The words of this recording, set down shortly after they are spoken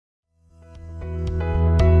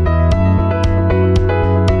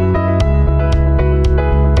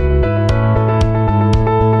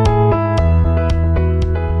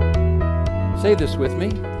this with me.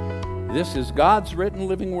 This is God's written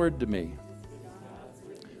living word to me.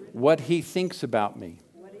 What He thinks about me.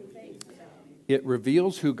 It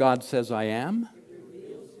reveals who God says I am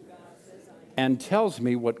and tells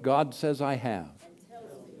me what God says I have.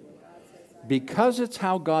 Because it's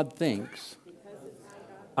how God thinks,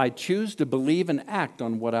 I choose to believe and act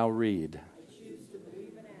on what I'll read.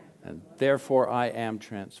 And therefore I am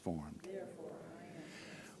transformed.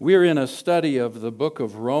 We're in a study of the book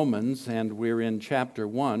of Romans, and we're in chapter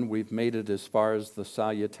 1. We've made it as far as the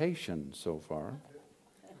salutation so far.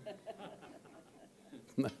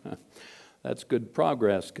 That's good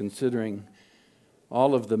progress, considering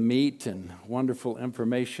all of the meat and wonderful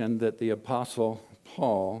information that the Apostle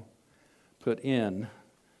Paul put in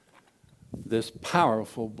this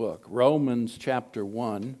powerful book, Romans chapter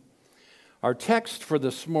 1. Our text for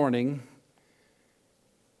this morning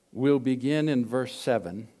will begin in verse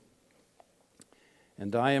 7,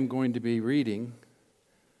 and I am going to be reading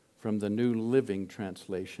from the New Living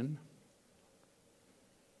Translation,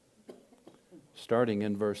 starting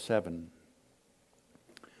in verse 7.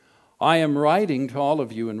 I am writing to all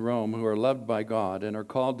of you in Rome who are loved by God and are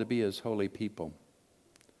called to be His holy people.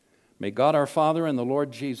 May God our Father and the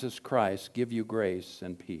Lord Jesus Christ give you grace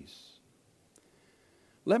and peace.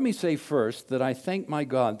 Let me say first that I thank my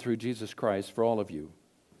God through Jesus Christ for all of you,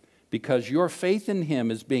 because your faith in Him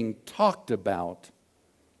is being talked about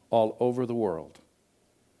all over the world.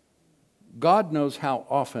 God knows how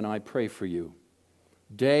often I pray for you.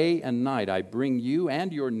 Day and night I bring you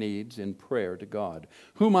and your needs in prayer to God,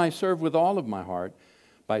 whom I serve with all of my heart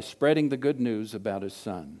by spreading the good news about His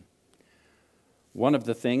Son. One of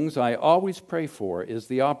the things I always pray for is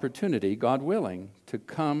the opportunity, God willing, to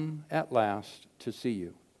come at last to see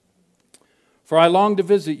you. For I long to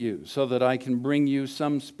visit you so that I can bring you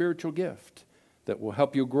some spiritual gift that will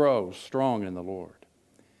help you grow strong in the Lord.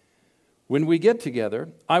 When we get together,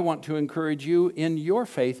 I want to encourage you in your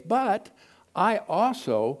faith, but I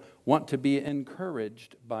also want to be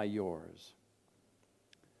encouraged by yours.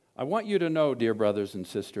 I want you to know, dear brothers and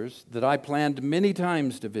sisters, that I planned many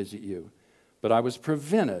times to visit you, but I was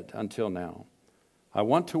prevented until now. I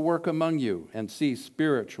want to work among you and see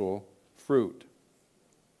spiritual fruit.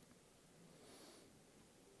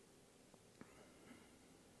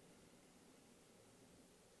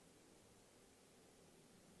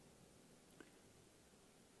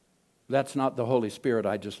 That's not the Holy Spirit.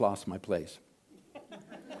 I just lost my place.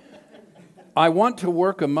 I want to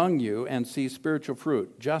work among you and see spiritual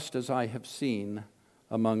fruit, just as I have seen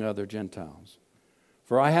among other Gentiles.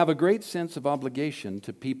 For I have a great sense of obligation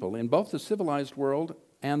to people in both the civilized world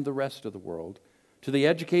and the rest of the world, to the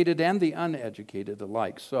educated and the uneducated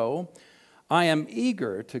alike. So I am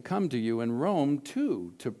eager to come to you in Rome,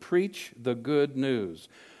 too, to preach the good news.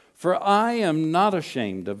 For I am not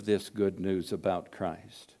ashamed of this good news about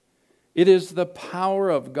Christ. It is the power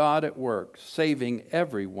of God at work, saving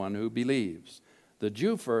everyone who believes, the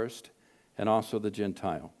Jew first and also the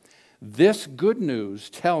Gentile. This good news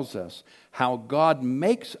tells us how God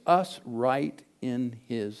makes us right in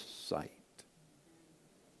His sight.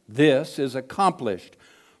 This is accomplished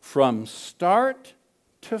from start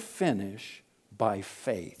to finish by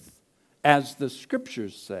faith. As the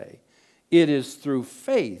Scriptures say, it is through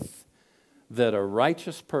faith that a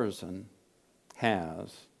righteous person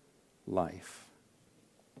has life.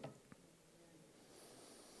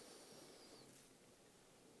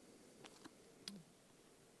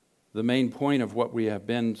 The main point of what we have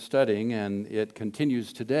been studying, and it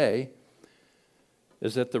continues today,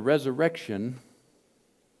 is that the resurrection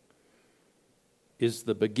is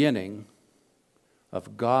the beginning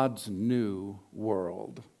of God's new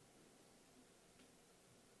world.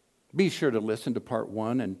 Be sure to listen to part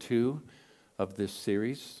 1 and 2 of this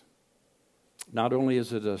series. Not only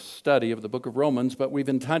is it a study of the book of Romans, but we've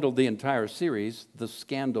entitled the entire series, The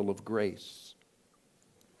Scandal of Grace.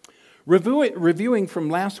 Reviewing from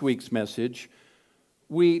last week's message,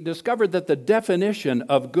 we discovered that the definition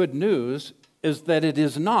of good news is that it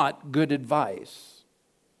is not good advice.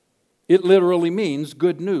 It literally means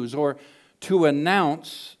good news, or to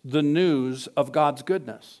announce the news of God's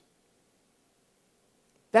goodness.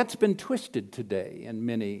 That's been twisted today in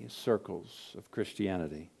many circles of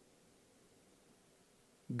Christianity.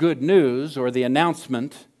 Good news, or the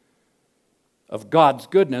announcement of God's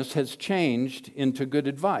goodness, has changed into good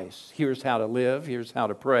advice. Here's how to live. Here's how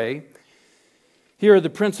to pray. Here are the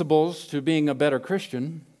principles to being a better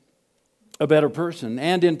Christian, a better person.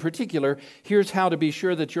 And in particular, here's how to be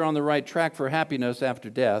sure that you're on the right track for happiness after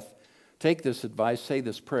death. Take this advice, say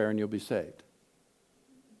this prayer, and you'll be saved.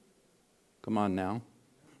 Come on now.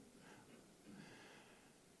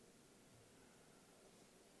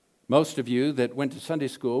 Most of you that went to Sunday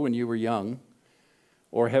school when you were young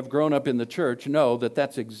or have grown up in the church know that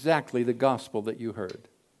that's exactly the gospel that you heard.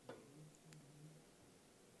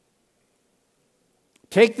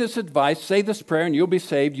 Take this advice, say this prayer, and you'll be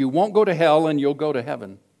saved. You won't go to hell, and you'll go to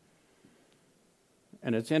heaven.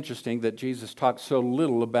 And it's interesting that Jesus talked so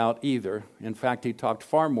little about either. In fact, he talked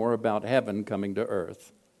far more about heaven coming to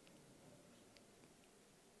earth.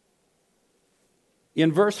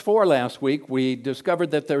 In verse 4 last week, we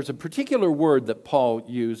discovered that there's a particular word that Paul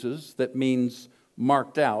uses that means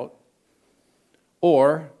marked out,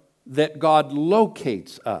 or that God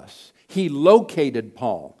locates us. He located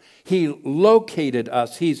Paul. He located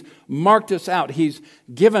us. He's marked us out. He's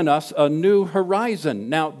given us a new horizon.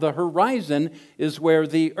 Now, the horizon is where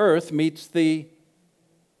the earth meets the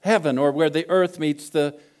heaven, or where the earth meets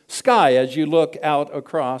the sky, as you look out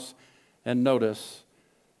across and notice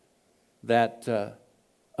that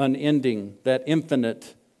unending, that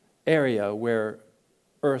infinite area where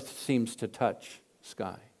earth seems to touch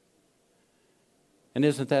sky. And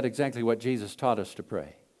isn't that exactly what Jesus taught us to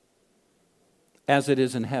pray? As it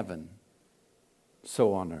is in heaven,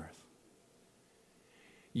 so on earth.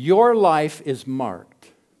 Your life is marked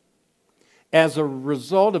as a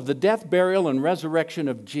result of the death, burial, and resurrection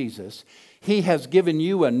of Jesus. He has given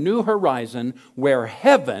you a new horizon where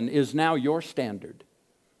heaven is now your standard.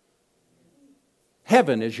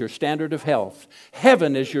 Heaven is your standard of health.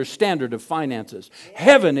 Heaven is your standard of finances.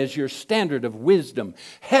 Heaven is your standard of wisdom.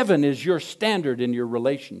 Heaven is your standard in your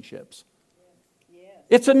relationships.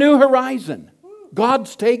 It's a new horizon.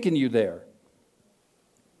 God's taken you there.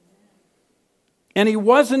 And He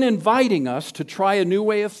wasn't inviting us to try a new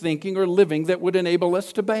way of thinking or living that would enable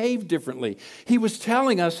us to behave differently. He was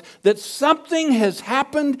telling us that something has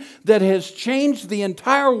happened that has changed the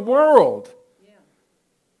entire world. Yeah.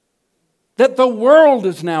 That the world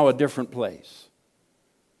is now a different place.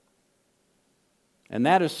 And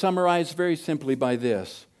that is summarized very simply by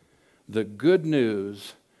this: the good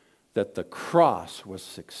news that the cross was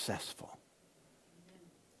successful.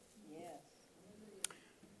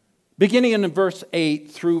 Beginning in verse 8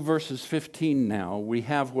 through verses 15 now, we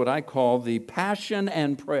have what I call the passion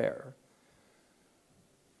and prayer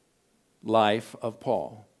life of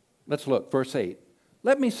Paul. Let's look, verse 8.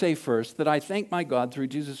 Let me say first that I thank my God through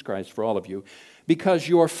Jesus Christ for all of you, because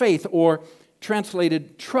your faith, or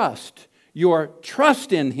translated trust, your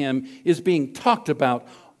trust in Him is being talked about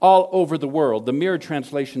all over the world. The Mirror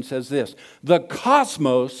translation says this: the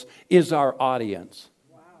cosmos is our audience.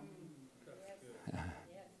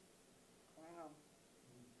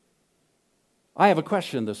 I have a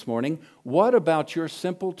question this morning. What about your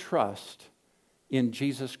simple trust in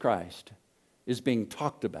Jesus Christ is being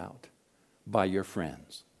talked about by your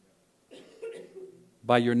friends,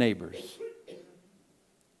 by your neighbors,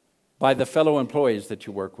 by the fellow employees that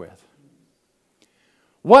you work with?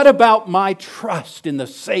 What about my trust in the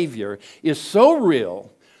Savior is so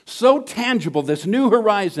real, so tangible, this new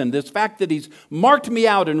horizon, this fact that He's marked me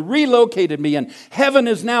out and relocated me, and heaven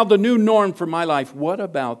is now the new norm for my life? What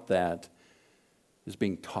about that is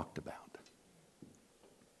being talked about?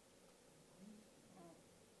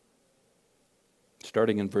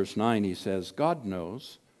 Starting in verse 9, he says, God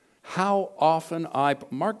knows how often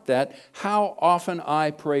mark that, how often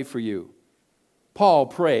I pray for you. Paul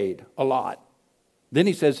prayed a lot. Then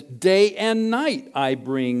he says, day and night I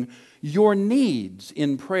bring your needs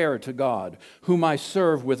in prayer to God, whom I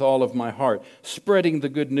serve with all of my heart, spreading the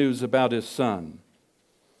good news about His Son.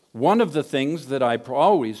 One of the things that I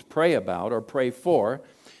always pray about or pray for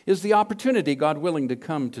is the opportunity, God willing, to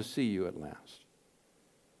come to see you at last.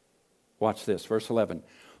 Watch this, verse 11.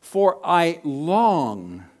 For I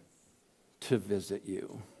long to visit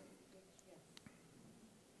you.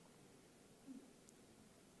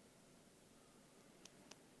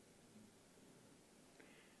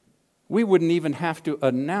 We wouldn't even have to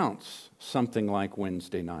announce something like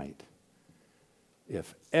Wednesday night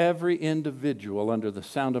if every individual under the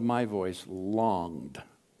sound of my voice longed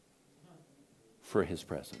for His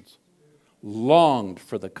presence, longed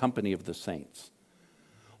for the company of the saints,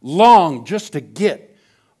 longed just to get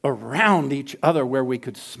around each other where we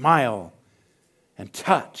could smile and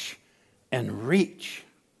touch and reach.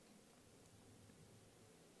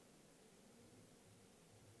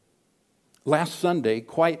 Last Sunday,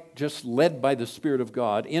 quite just led by the Spirit of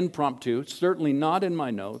God, impromptu, certainly not in my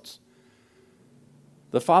notes,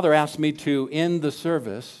 the Father asked me to end the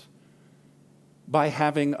service by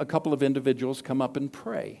having a couple of individuals come up and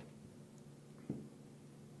pray.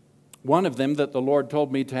 One of them that the Lord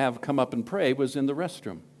told me to have come up and pray was in the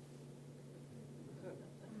restroom.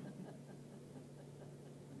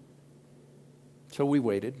 So we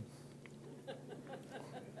waited.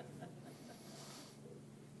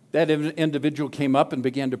 That individual came up and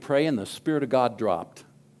began to pray, and the Spirit of God dropped.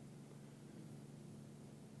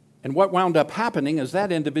 And what wound up happening is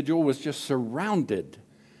that individual was just surrounded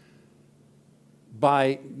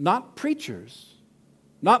by not preachers,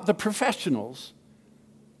 not the professionals,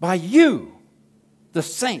 by you, the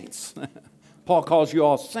saints. Paul calls you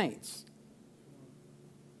all saints.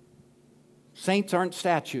 Saints aren't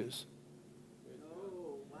statues.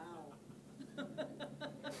 Oh, wow.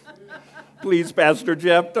 Please, Pastor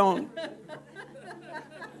Jeff, don't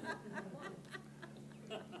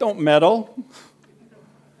meddle.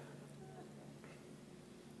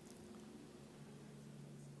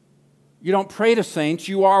 You don't pray to saints,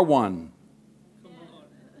 you are one.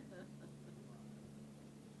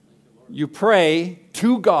 You pray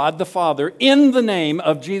to God the Father in the name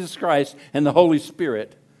of Jesus Christ, and the Holy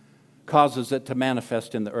Spirit causes it to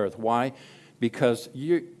manifest in the earth. Why? Because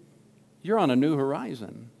you're on a new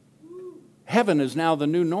horizon. Heaven is now the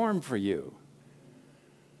new norm for you.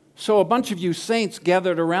 So a bunch of you saints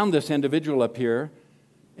gathered around this individual up here,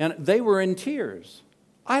 and they were in tears.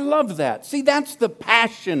 I love that. See, that's the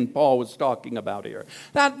passion Paul was talking about here.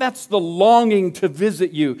 That's the longing to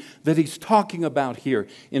visit you that he's talking about here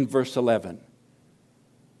in verse 11.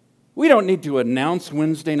 We don't need to announce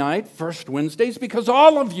Wednesday night, first Wednesdays, because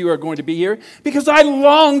all of you are going to be here, because I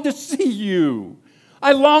long to see you.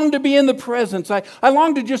 I long to be in the presence. I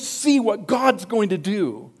long to just see what God's going to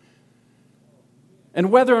do. And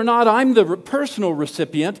whether or not I'm the personal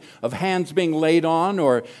recipient of hands being laid on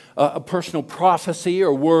or a personal prophecy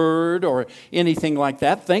or word or anything like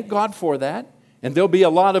that, thank God for that. And there'll be a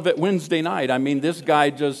lot of it Wednesday night. I mean, this guy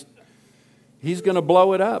he's going to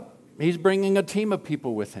blow it up. He's bringing a team of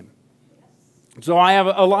people with him. So I have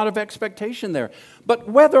a lot of expectation there. But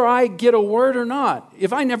whether I get a word or not,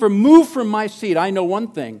 if I never move from my seat, I know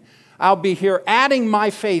one thing. I'll be here adding my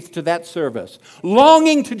faith to that service,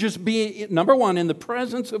 longing to just be, number one, in the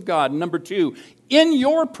presence of God, number two, in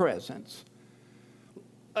your presence,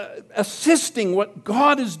 assisting what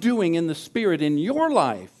God is doing in the Spirit in your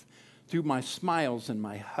life through my smiles and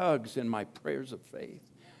my hugs and my prayers of faith.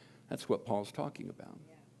 That's what Paul's talking about.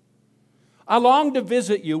 I long to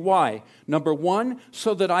visit you. Why? Number one,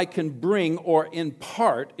 so that I can bring, or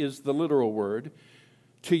impart is the literal word,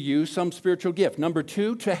 to you some spiritual gift. Number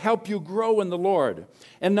two, to help you grow in the Lord.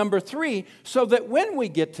 And number three, so that when we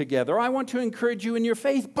get together, I want to encourage you in your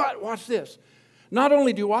faith. But watch this. Not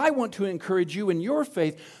only do I want to encourage you in your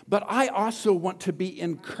faith, but I also want to be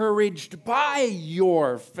encouraged by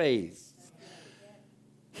your faith.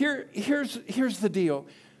 Here's the deal.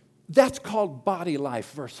 That's called body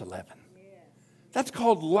life, verse 11. That's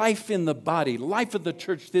called life in the body, life of the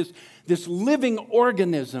church, this living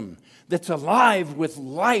organism that's alive with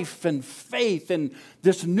life and faith and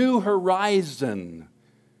this new horizon.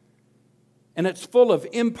 And it's full of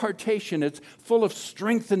impartation. It's full of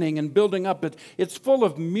strengthening and building up. It's full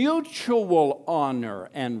of mutual honor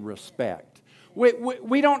and respect.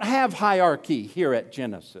 We don't have hierarchy here at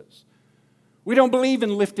Genesis. We don't believe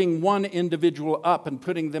in lifting one individual up and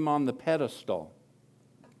putting them on the pedestal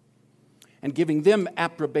and giving them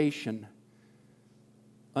approbation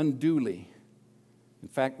unduly. In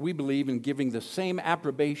fact, we believe in giving the same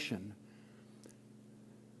approbation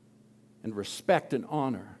and respect and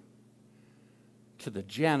honor to the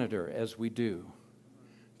janitor as we do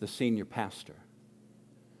the senior pastor.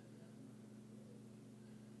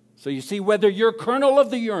 So you see, whether you're colonel of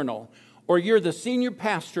the urinal or you're the senior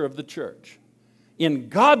pastor of the church, in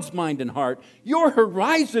God's mind and heart, your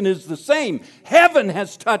horizon is the same. Heaven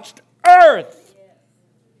has touched earth.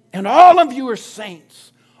 And all of you are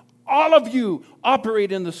saints. All of you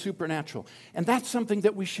operate in the supernatural. And that's something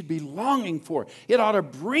that we should be longing for. It ought to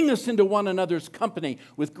bring us into one another's company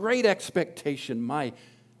with great expectation. My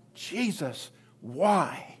Jesus,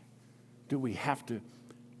 why do we have to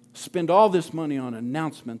spend all this money on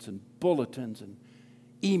announcements and bulletins and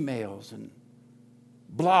emails and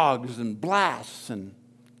blogs and blasts and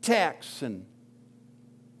texts and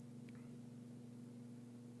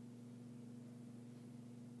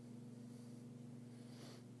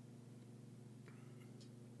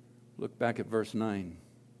look back at verse 9.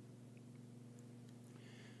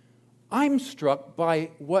 I'm struck by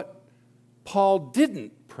what Paul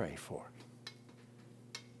didn't pray for.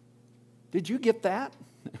 Did you get that?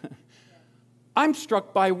 I'm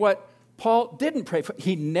struck by what Paul didn't pray for.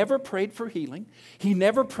 He never prayed for healing. He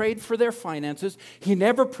never prayed for their finances. He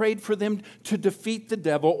never prayed for them to defeat the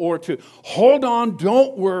devil or to hold on,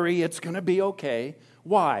 don't worry, it's going to be okay.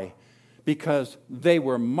 Why? Because they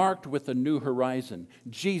were marked with a new horizon.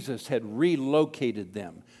 Jesus had relocated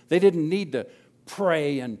them. They didn't need to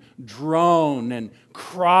pray and drone and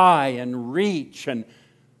cry and reach. And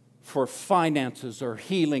for finances or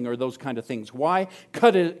healing or those kind of things. Why?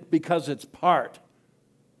 Because it's part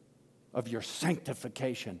of your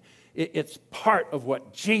sanctification. It's part of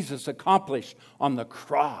what Jesus accomplished on the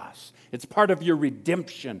cross. It's part of your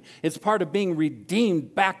redemption. It's part of being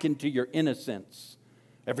redeemed back into your innocence.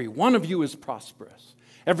 Every one of you is prosperous.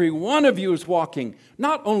 Every one of you is walking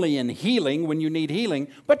not only in healing when you need healing,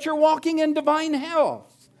 but you're walking in divine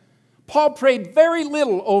health. Paul prayed very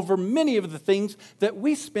little over many of the things that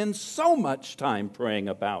we spend so much time praying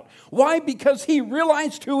about. Why? Because he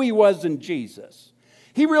realized who he was in Jesus.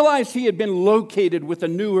 He realized he had been located with a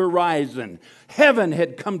new horizon. Heaven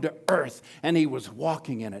had come to earth, and he was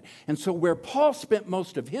walking in it. And so where Paul spent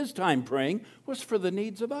most of his time praying was for the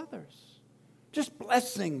needs of others, just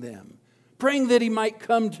blessing them, praying that he might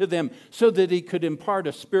come to them so that he could impart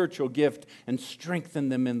a spiritual gift and strengthen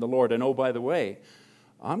them in the Lord. And oh, by the way,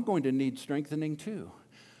 I'm going to need strengthening too.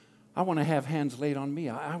 I want to have hands laid on me.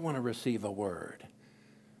 I want to receive a word.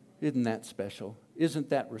 Isn't that special?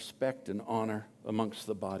 Isn't that respect and honor amongst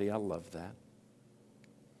the body? I love that.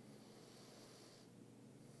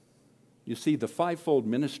 You see, the fivefold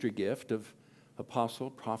ministry gift of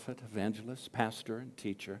apostle, prophet, evangelist, pastor, and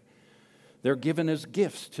teacher, they're given as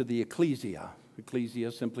gifts to the ecclesia.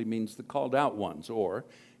 Ecclesia simply means the called out ones, or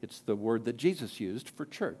it's the word that Jesus used for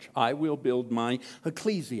church. I will build my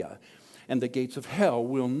ecclesia, and the gates of hell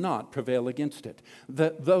will not prevail against it.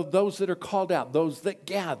 Those that are called out, those that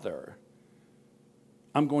gather,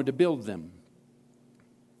 I'm going to build them.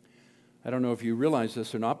 I don't know if you realize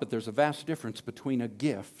this or not, but there's a vast difference between a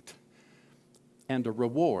gift and a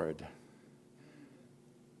reward.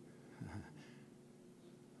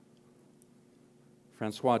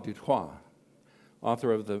 Francois Dutoit,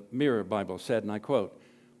 author of the Mirror Bible, said, and I quote,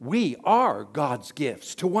 "We are God's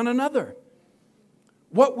gifts to one another.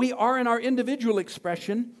 What we are in our individual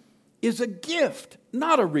expression is a gift,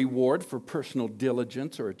 not a reward for personal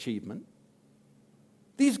diligence or achievement.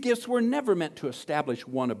 These gifts were never meant to establish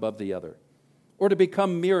one above the other or to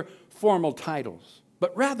become mere formal titles,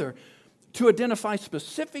 but rather to identify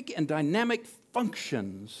specific and dynamic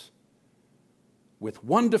functions with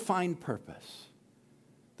one defined purpose,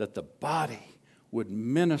 that the body would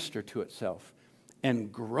minister to itself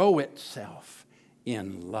and grow itself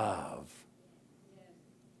in love."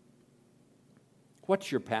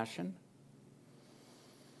 What's your passion?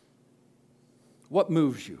 What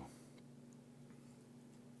moves you?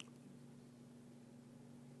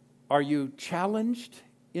 Are you challenged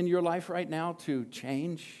in your life right now to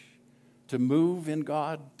change, to move in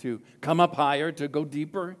God, to come up higher, to go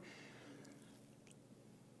deeper?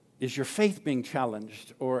 Is your faith being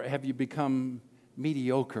challenged, or have you become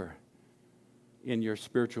mediocre in your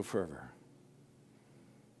spiritual fervor?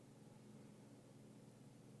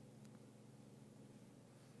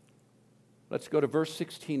 Let's go to verse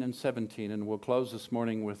 16 and 17, and we'll close this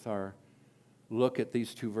morning with our look at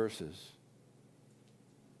these two verses.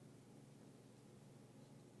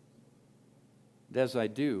 And as I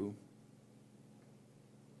do,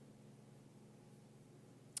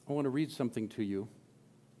 I want to read something to you.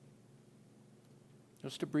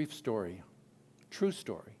 Just a brief story, true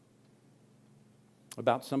story,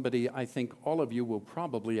 about somebody I think all of you will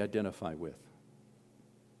probably identify with.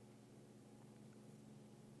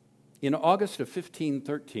 In August of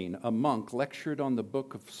 1513, a monk lectured on the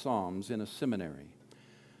book of Psalms in a seminary,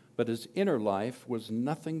 but his inner life was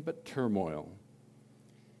nothing but turmoil.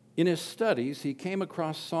 In his studies, he came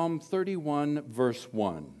across Psalm 31, verse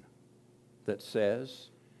 1, that says,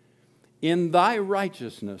 "In thy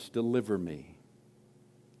righteousness deliver me."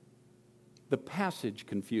 The passage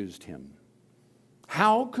confused him.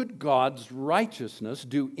 How could God's righteousness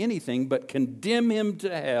do anything but condemn him to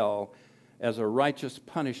hell as a righteous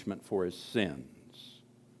punishment for his sins?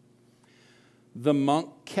 The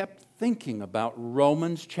monk kept thinking about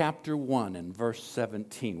Romans chapter 1 and verse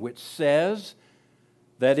 17, which says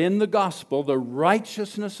that in the gospel, the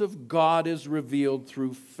righteousness of God is revealed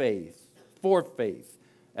through faith, for faith,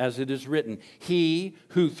 as it is written, "He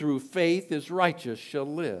who through faith is righteous shall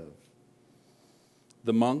live."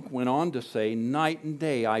 The monk went on to say, "Night and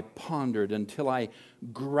day I pondered until I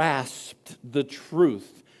grasped the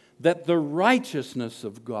truth that the righteousness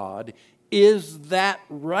of God is that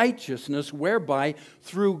righteousness whereby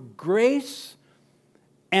through grace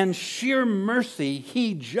and sheer mercy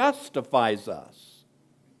He justifies us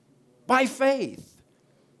by faith.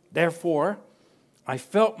 Therefore, I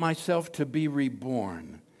felt myself to be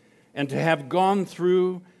reborn and to have gone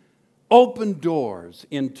through open doors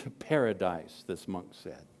into paradise," this monk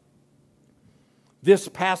said. This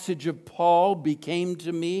passage of Paul became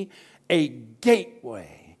to me a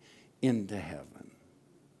gateway into heaven.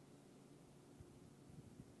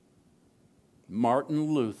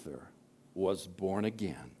 Martin Luther was born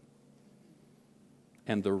again,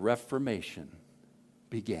 and the Reformation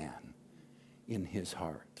began in his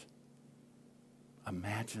heart.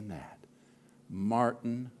 Imagine that.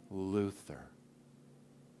 Martin Luther,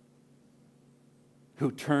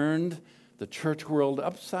 who turned the church world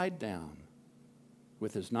upside down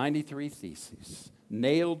with his 93 Theses,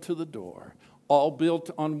 nailed to the door, all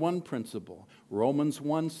built on one principle, Romans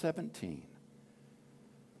 1:17.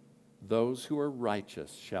 Those who are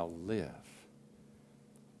righteous shall live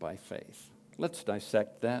by faith. Let's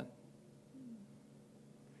dissect that.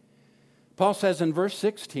 Paul says in verse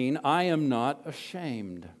 16, I am not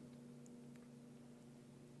ashamed.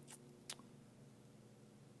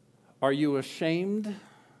 Are you ashamed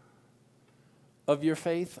of your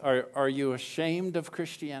faith? Are you ashamed of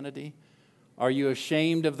Christianity? Are you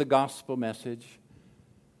ashamed of the gospel message?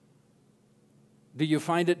 Do you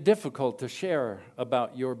find it difficult to share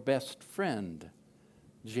about your best friend,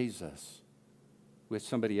 Jesus, with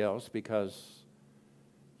somebody else because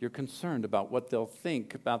you're concerned about what they'll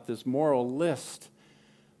think about this moral list,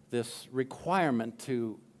 this requirement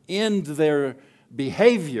to end their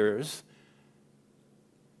behaviors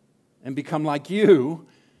and become like you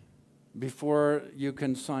before you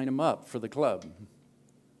can sign them up for the club?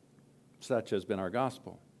 Such has been our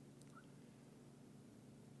gospel.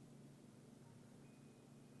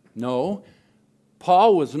 No,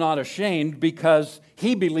 Paul was not ashamed because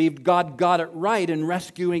he believed God got it right in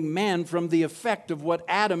rescuing man from the effect of what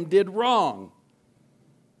Adam did wrong.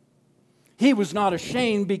 He was not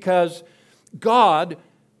ashamed because God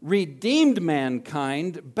redeemed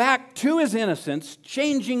mankind back to his innocence,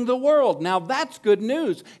 changing the world. Now that's good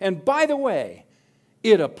news. And by the way,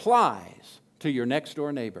 it applies to your next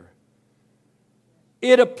door neighbor.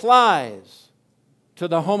 It applies to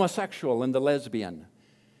the homosexual and the lesbian.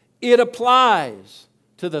 It applies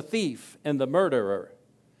to the thief and the murderer.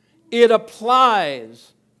 It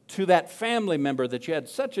applies to that family member that you had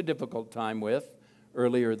such a difficult time with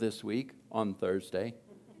earlier this week on Thursday.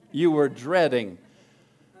 You were dreading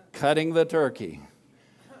cutting the turkey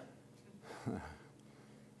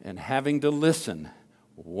and having to listen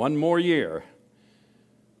one more year,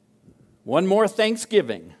 one more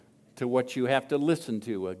Thanksgiving to what you have to listen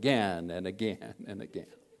to again and again and again.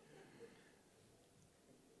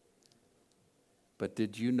 But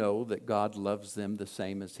did you know that God loves them the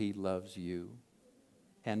same as He loves you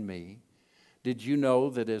and me? Did you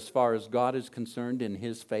know that as far as God is concerned in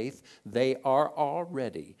His faith, they are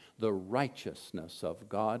already the righteousness of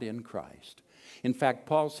God in Christ? In fact,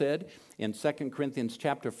 Paul said in 2 Corinthians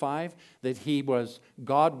chapter 5 that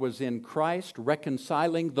God was in Christ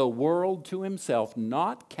reconciling the world to Himself,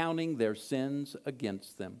 not counting their sins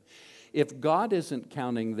against them. If God isn't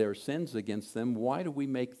counting their sins against them, why do we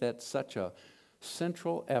make that such a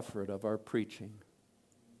central effort of our preaching?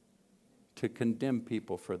 To condemn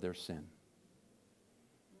people for their sin.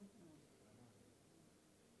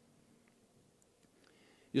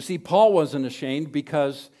 You see, Paul wasn't ashamed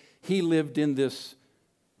because he lived in this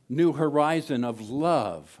new horizon of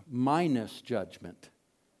love minus judgment.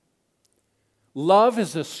 Love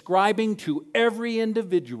is ascribing to every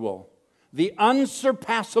individual the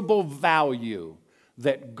unsurpassable value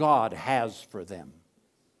that God has for them.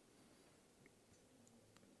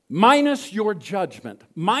 Minus your judgment,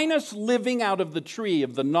 minus living out of the tree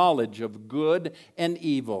of the knowledge of good and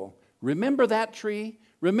evil. Remember that tree?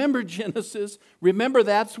 Remember Genesis? Remember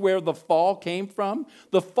that's where the fall came from?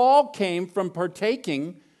 The fall came from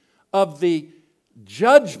partaking of the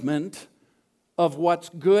judgment of what's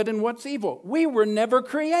good and what's evil. We were never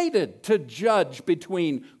created to judge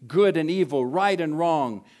between good and evil, right and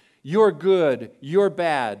wrong. You're good, you're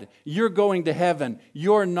bad, you're going to heaven,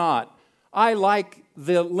 you're not. I like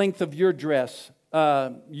the length of your dress,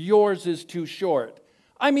 yours is too short.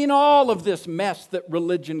 I mean, all of this mess that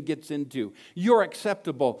religion gets into. You're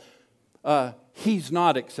acceptable. He's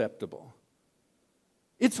not acceptable.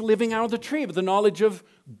 It's living out of the tree of the knowledge of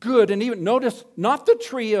good and evil. Notice, not the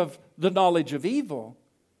tree of the knowledge of evil.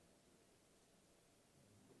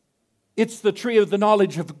 It's the tree of the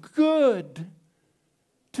knowledge of good,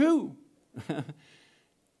 too.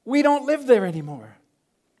 We don't live there anymore.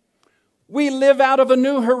 We live out of a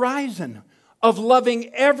new horizon of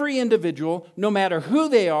loving every individual, no matter who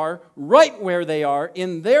they are, right where they are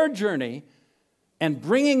in their journey, and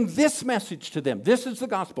bringing this message to them. This is the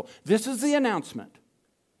gospel. This is the announcement.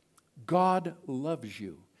 God loves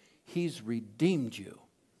you. He's redeemed you.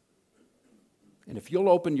 And if you'll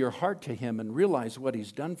open your heart to Him and realize what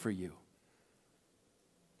He's done for you,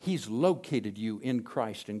 He's located you in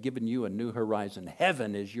Christ and given you a new horizon.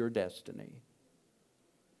 Heaven is your destiny.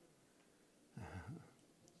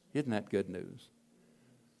 Isn't that good news?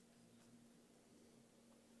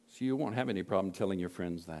 So you won't have any problem telling your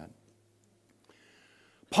friends that.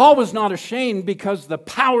 Paul was not ashamed because the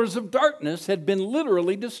powers of darkness had been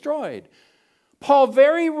literally destroyed. Paul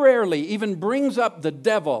very rarely even brings up the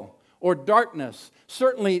devil or darkness,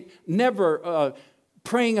 certainly never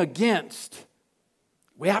praying against.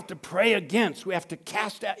 We have to pray against. We have to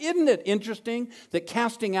cast out. Isn't it interesting that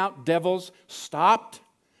casting out devils stopped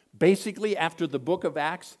basically after the book of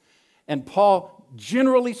Acts? And Paul,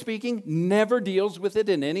 generally speaking, never deals with it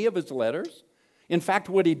in any of his letters. In fact,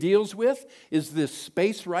 what he deals with is this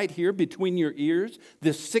space right here between your ears,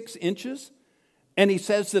 this 6 inches. And he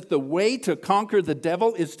says that the way to conquer the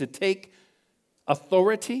devil is to take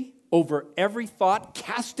authority over every thought,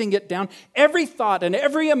 casting it down, every thought and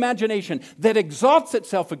every imagination that exalts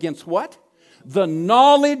itself against what? The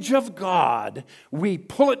knowledge of God. We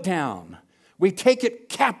pull it down. We take it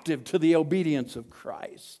captive to the obedience of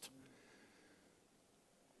Christ.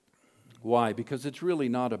 Why? Because it's really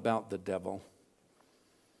not about the devil.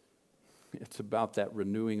 It's about that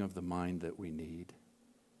renewing of the mind that we need.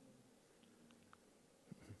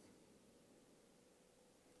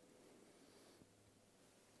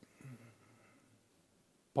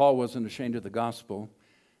 Paul wasn't ashamed of the gospel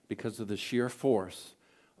because of the sheer force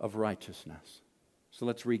of righteousness. So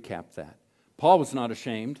let's recap that. Paul was not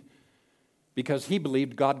ashamed because he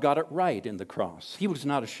believed God got it right in the cross. He was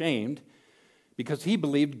not ashamed because he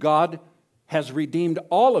believed God has redeemed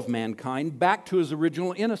all of mankind back to his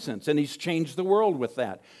original innocence, and he's changed the world with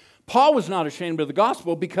that. Paul was not ashamed of the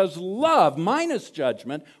gospel because love minus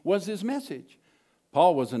judgment was his message.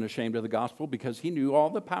 Paul wasn't ashamed of the gospel because he knew all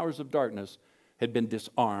the powers of darkness had been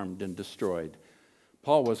disarmed and destroyed.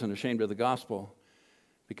 Paul wasn't ashamed of the gospel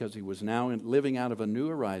because he was now living out of a new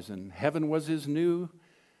horizon. Heaven was his new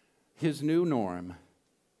norm.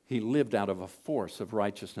 He lived out of a force of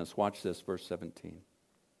righteousness. Watch this, verse 17.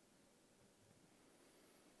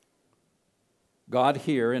 God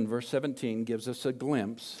here in verse 17 gives us a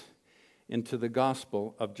glimpse into the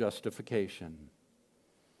gospel of justification.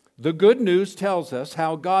 The good news tells us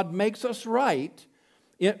how God makes us right.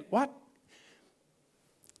 What?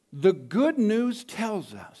 The good news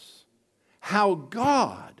tells us how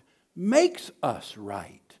God makes us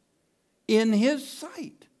right in His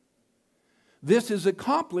sight. This is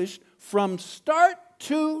accomplished from start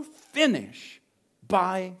to finish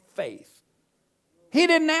by faith. He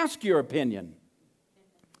didn't ask your opinion.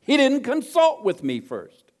 He didn't consult with me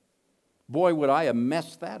first. Boy, would I have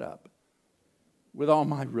messed that up with all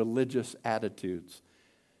my religious attitudes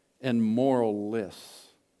and moral lists.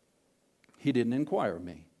 He didn't inquire of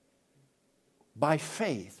me. By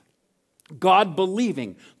faith, God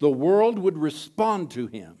believing the world would respond to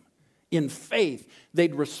Him. In faith,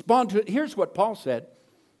 they'd respond to it. Here's what Paul said.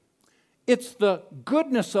 It's the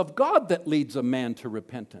goodness of God that leads a man to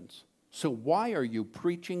repentance. So why are you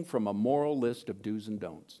preaching from a moral list of do's and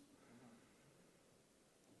don'ts?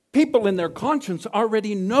 People in their conscience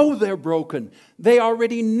already know they're broken. They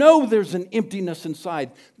already know there's an emptiness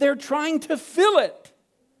inside. They're trying to fill it.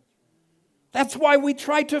 That's why we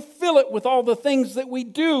try to fill it with all the things that we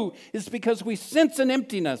do, is because we sense an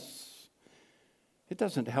emptiness. It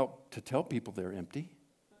doesn't help to tell people they're empty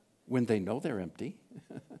when they know they're empty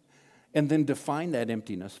and then define that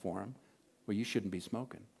emptiness for them. Well, you shouldn't be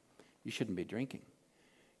smoking. You shouldn't be drinking.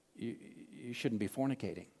 You shouldn't be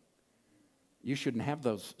fornicating. You shouldn't have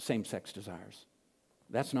those same-sex desires.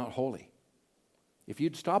 That's not holy. If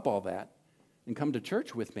you'd stop all that and come to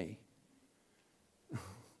church with me,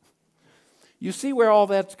 you see where all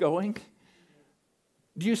that's going?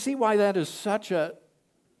 Do you see why that is such a...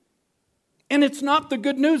 And it's not the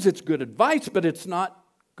good news. It's good advice, but it's not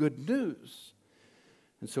good news.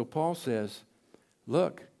 And so Paul says,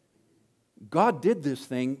 look, God did this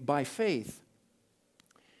thing by faith.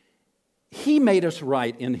 He made us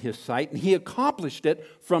right in His sight, and He accomplished it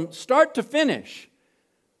from start to finish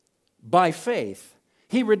by faith.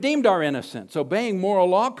 He redeemed our innocence. Obeying moral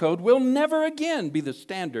law code will never again be the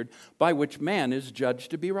standard by which man is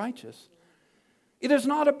judged to be righteous. It is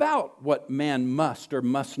not about what man must or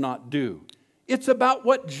must not do. It's about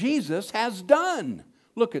what Jesus has done.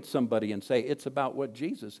 Look at somebody and say, it's about what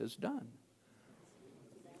Jesus has done.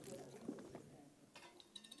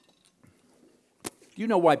 Do you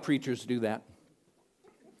know why preachers do that?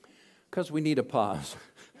 Because we need a pause.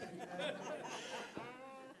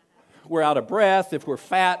 We're out of breath. If we're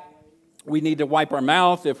fat, we need to wipe our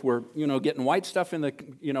mouth. If we're, getting white stuff in the,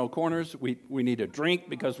 corners, we need a drink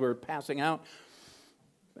because we're passing out.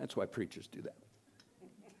 That's why preachers do that.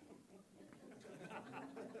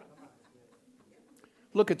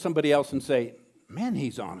 Look at somebody else and say, man,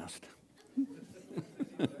 he's honest.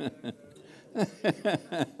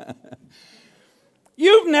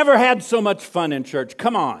 You've never had so much fun in church.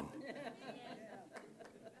 Come on.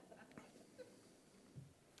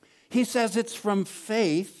 He says it's from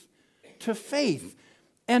faith to faith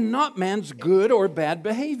and not man's good or bad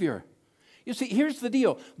behavior. You see, here's the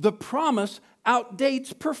deal. The promise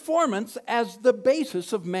outdates performance as the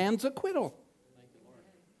basis of man's acquittal.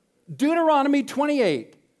 Deuteronomy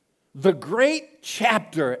 28, the great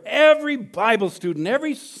chapter. Every Bible student,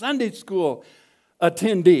 every Sunday school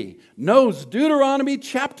attendee knows Deuteronomy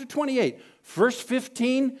chapter 28. First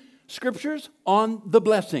 15 scriptures on the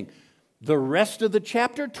blessing. The rest of the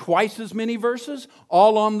chapter, twice as many verses,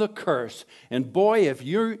 all on the curse. And boy, if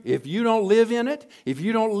you don't live in it, if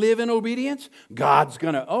you don't live in obedience, God's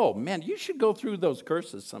going to, oh man, you should go through those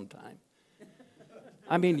curses sometime.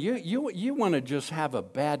 I mean, you want to just have a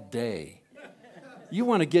bad day. You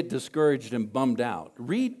want to get discouraged and bummed out.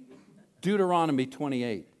 Read Deuteronomy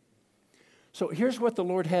 28. So here's what the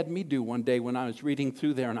Lord had me do one day when I was reading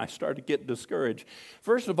through there and I started to get discouraged.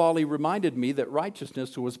 First of all, He reminded me that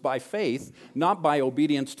righteousness was by faith, not by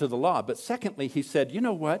obedience to the law. But secondly, He said, you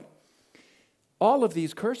know what? All of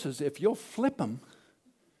these curses, if you'll flip them,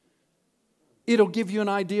 it'll give you an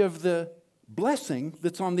idea of the blessing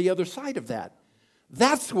that's on the other side of that.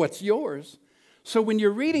 That's what's yours. So when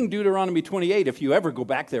you're reading Deuteronomy 28, if you ever go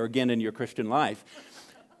back there again in your Christian life,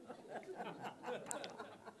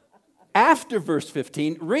 after verse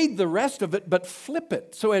 15, read the rest of it, but flip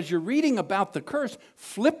it. So as you're reading about the curse,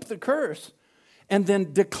 flip the curse and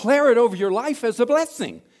then declare it over your life as a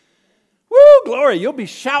blessing. Woo, glory, you'll be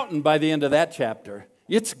shouting by the end of that chapter.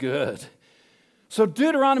 It's good. So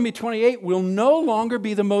Deuteronomy 28 will no longer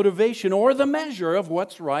be the motivation or the measure of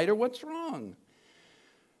what's right or what's wrong.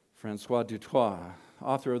 Francois Dutoit,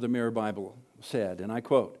 author of the Mirror Bible, said, and I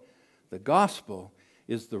quote, "The gospel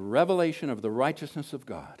is the revelation of the righteousness of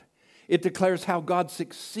God. It declares how God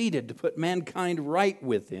succeeded to put mankind right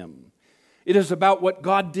with Him. It is about what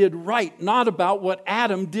God did right, not about what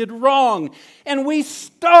Adam did wrong. And we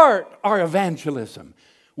start our evangelism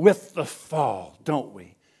with the fall, don't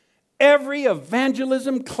we? Every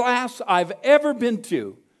evangelism class I've ever been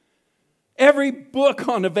to, every book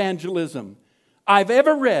on evangelism I've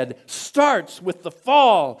ever read starts with the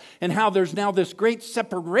fall and how there's now this great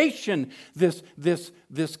separation, this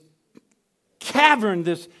cavern,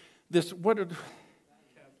 this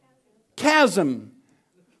chasm.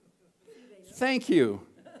 Thank you.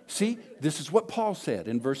 See, this is what Paul said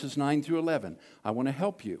in verses 9 through 11. I want to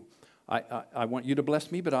help you. I want you to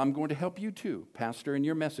bless me, but I'm going to help you too, Pastor, in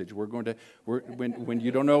your message. When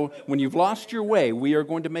you don't know, when you've lost your way, we are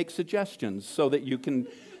going to make suggestions so that you can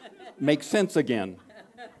make sense again.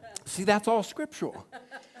 See, that's all scriptural.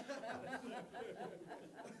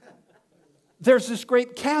 There's this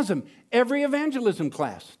great chasm. Every evangelism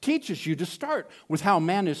class teaches you to start with how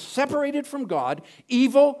man is separated from God,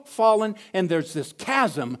 evil, fallen, and there's this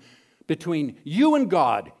chasm between you and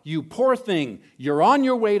God. You poor thing, you're on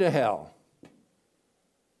your way to hell.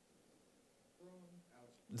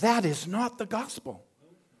 That is not the gospel.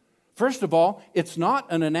 First of all, it's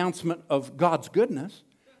not an announcement of God's goodness,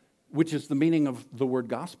 which is the meaning of the word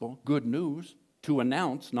gospel, good news, to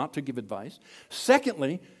announce, not to give advice.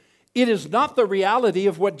 Secondly, it is not the reality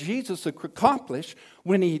of what Jesus accomplished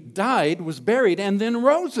when He died, was buried, and then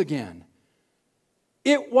rose again.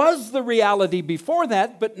 It was the reality before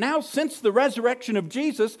that, but now since the resurrection of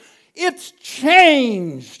Jesus, it's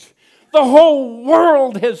changed. The whole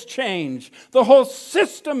world has changed. The whole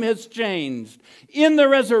system has changed. In the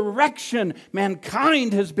resurrection,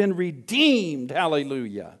 mankind has been redeemed.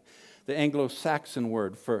 Hallelujah. The Anglo-Saxon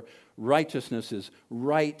word for righteousness is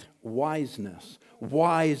right wiseness.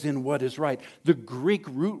 Wise in what is right. The Greek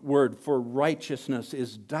root word for righteousness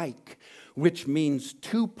is dike, which means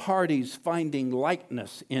two parties finding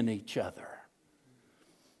likeness in each other.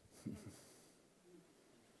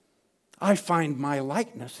 I find my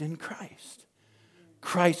likeness in Christ.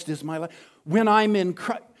 Christ is my life. When I'm in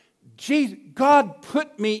Christ, God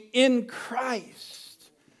put me in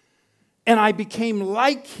Christ, and I became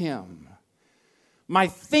like Him. My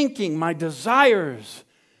thinking, my desires,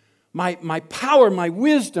 my power, my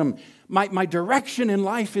wisdom, my direction in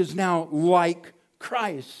life is now like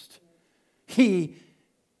Christ. He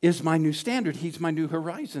is my new standard. He's my new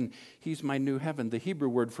horizon. He's my new heaven. The Hebrew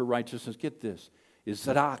word for righteousness, get this, is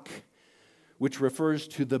zadak, which refers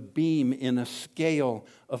to the beam in a scale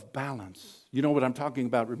of balance. You know what I'm talking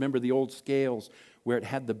about. Remember the old scales where it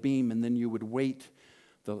had the beam and then you would weight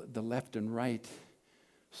the left and right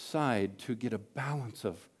side to get a balance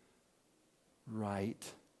of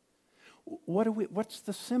right. What's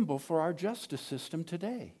the symbol for our justice system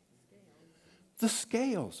today? the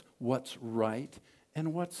scales, what's right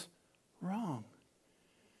and what's wrong.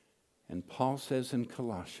 And Paul says in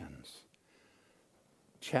Colossians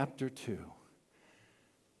chapter 2,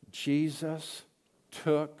 Jesus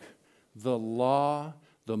took the law,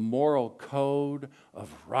 the moral code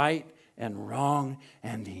of right and wrong,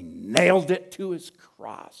 and he nailed it to his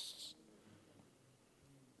cross,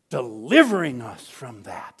 delivering us from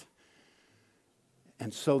that.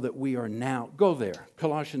 And so that we are now, go there,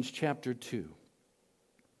 Colossians chapter 2.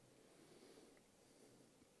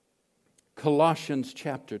 Colossians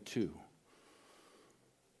chapter 2,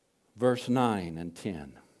 verse 9 and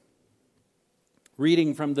 10.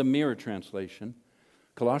 Reading from the Mirror translation,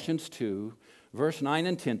 Colossians 2, verse 9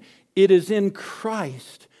 and 10. It is in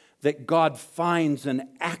Christ that God finds an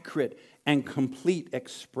accurate and complete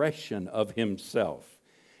expression of himself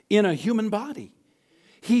in a human body.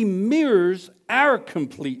 He mirrors our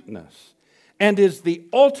completeness and is the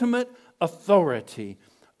ultimate authority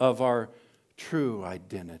of our true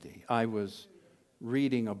identity. I was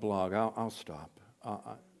reading a blog. I'll stop.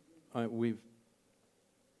 We're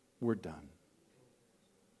done.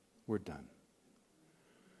 We're done.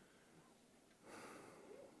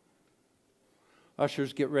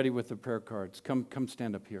 Ushers, get ready with the prayer cards. Come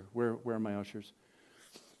stand up here. Where are my ushers?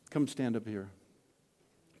 Come stand up here.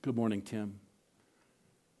 Good morning, Tim.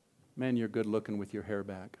 Man, you're good looking with your hair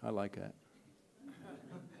back. I like that.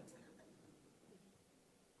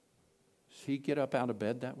 Does he get up out of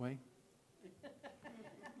bed that way?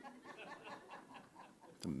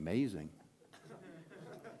 It's amazing.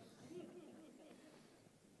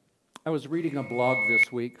 I was reading a blog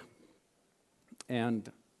this week,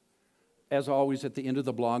 and as always at the end of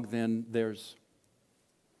the blog, then there's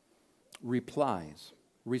responses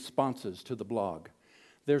to the blog.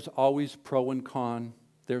 There's always pro and con.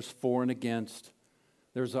 There's for and against.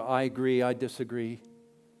 There's a I agree, I disagree.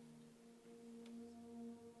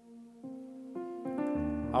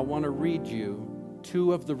 I want to read you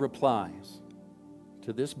 2 of the replies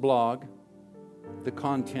to this blog, the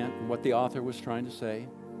content and what the author was trying to say,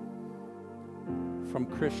 from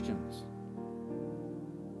Christians.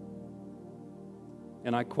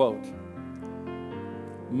 And I quote,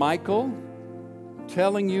 Michael,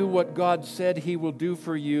 telling you what God said he will do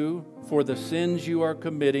for you for the sins you are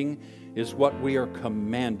committing is what we are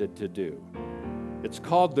commanded to do. It's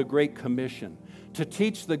called the Great Commission, to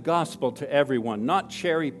teach the gospel to everyone, not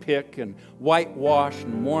cherry pick and whitewash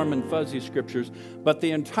and warm and fuzzy scriptures, but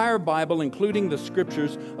the entire Bible, including the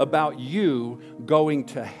scriptures about you going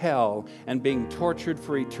to hell and being tortured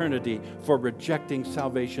for eternity for rejecting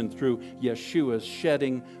salvation through Yeshua's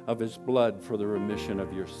shedding of his blood for the remission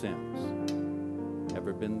of your sins.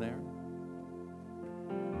 Ever been there?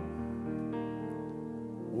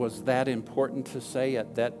 Was that important to say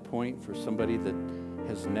at that point for somebody that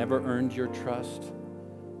has never earned your trust?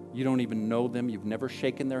 You don't even know them. You've never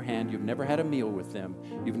shaken their hand. You've never had a meal with them.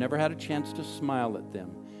 You've never had a chance to smile at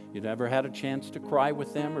them. You've never had a chance to cry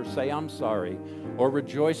with them or say, I'm sorry, or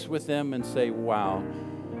rejoice with them and say, wow,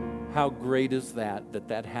 how great is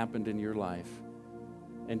that happened in your life.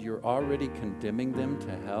 And you're already condemning them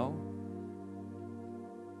to hell?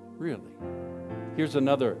 Really? Here's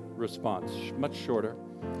another response, much shorter.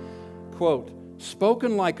 Quote,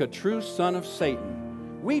 spoken like a true son of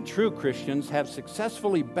Satan, we true Christians have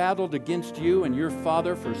successfully battled against you and your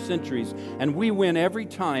father for centuries, and we win every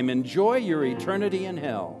time. Enjoy your eternity in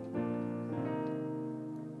hell.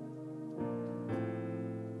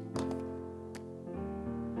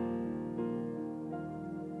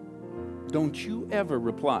 Don't you ever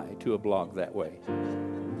reply to a blog that way.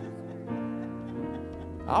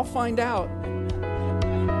 I'll find out.